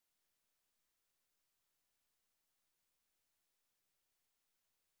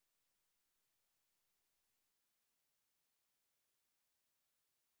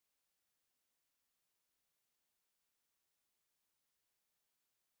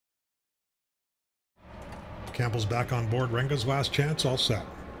Campbell's back on board. Renga's last chance, all set.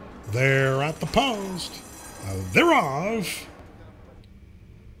 They're at the post. They're off.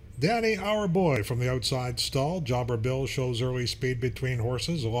 Danny, our boy, from the outside stall. Jobber Bill shows early speed between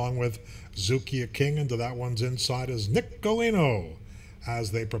horses, along with Zukia King. And to that one's inside is Nicolino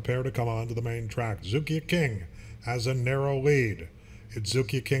as they prepare to come onto the main track. Zukia King has a narrow lead. It's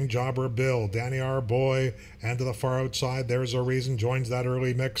Zukia King, Jobber Bill, Danny, our boy, and to the far outside, There's a Reason, joins that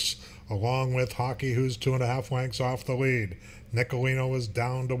early mix, along with Hockey, who's 2.5 lengths off the lead. Nicolino is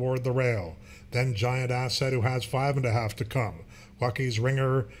down toward the rail. Then Giant Asset, who has 5.5 to come. Lucky's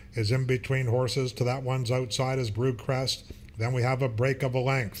Ringer is in between horses. To that one's outside is Brew Crest. Then we have a break of a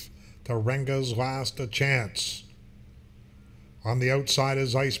length to Renga's Last a Chance. On the outside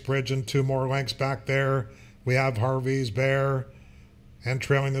is Ice Bridge, and 2 more lengths back there. We have Harvey's Bear. And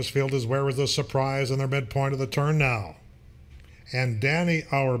trailing this field is Where Is the Surprise in their midpoint of the turn now. And Danny,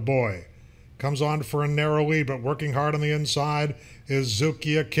 our boy, comes on for a narrow lead, but working hard on the inside is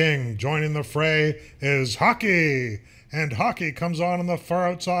Zukia King. Joining the fray is Hockey. And Hockey comes on the far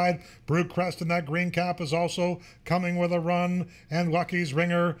outside. Brew Crest in that green cap is also coming with a run. And Lucky's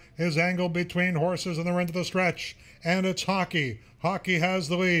Ringer is angled between horses and they're into the stretch. And it's Hockey. Hockey has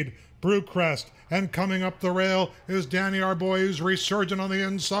the lead. Brew Crest. And coming up the rail is Danny, our boy, who's resurgent on the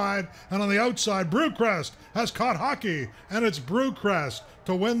inside. And on the outside, Brew Crest has caught Hockey. And it's Brew Crest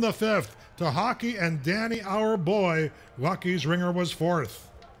to win the 5th. To Hockey and Danny, our boy. Lucky's Ringer was 4th.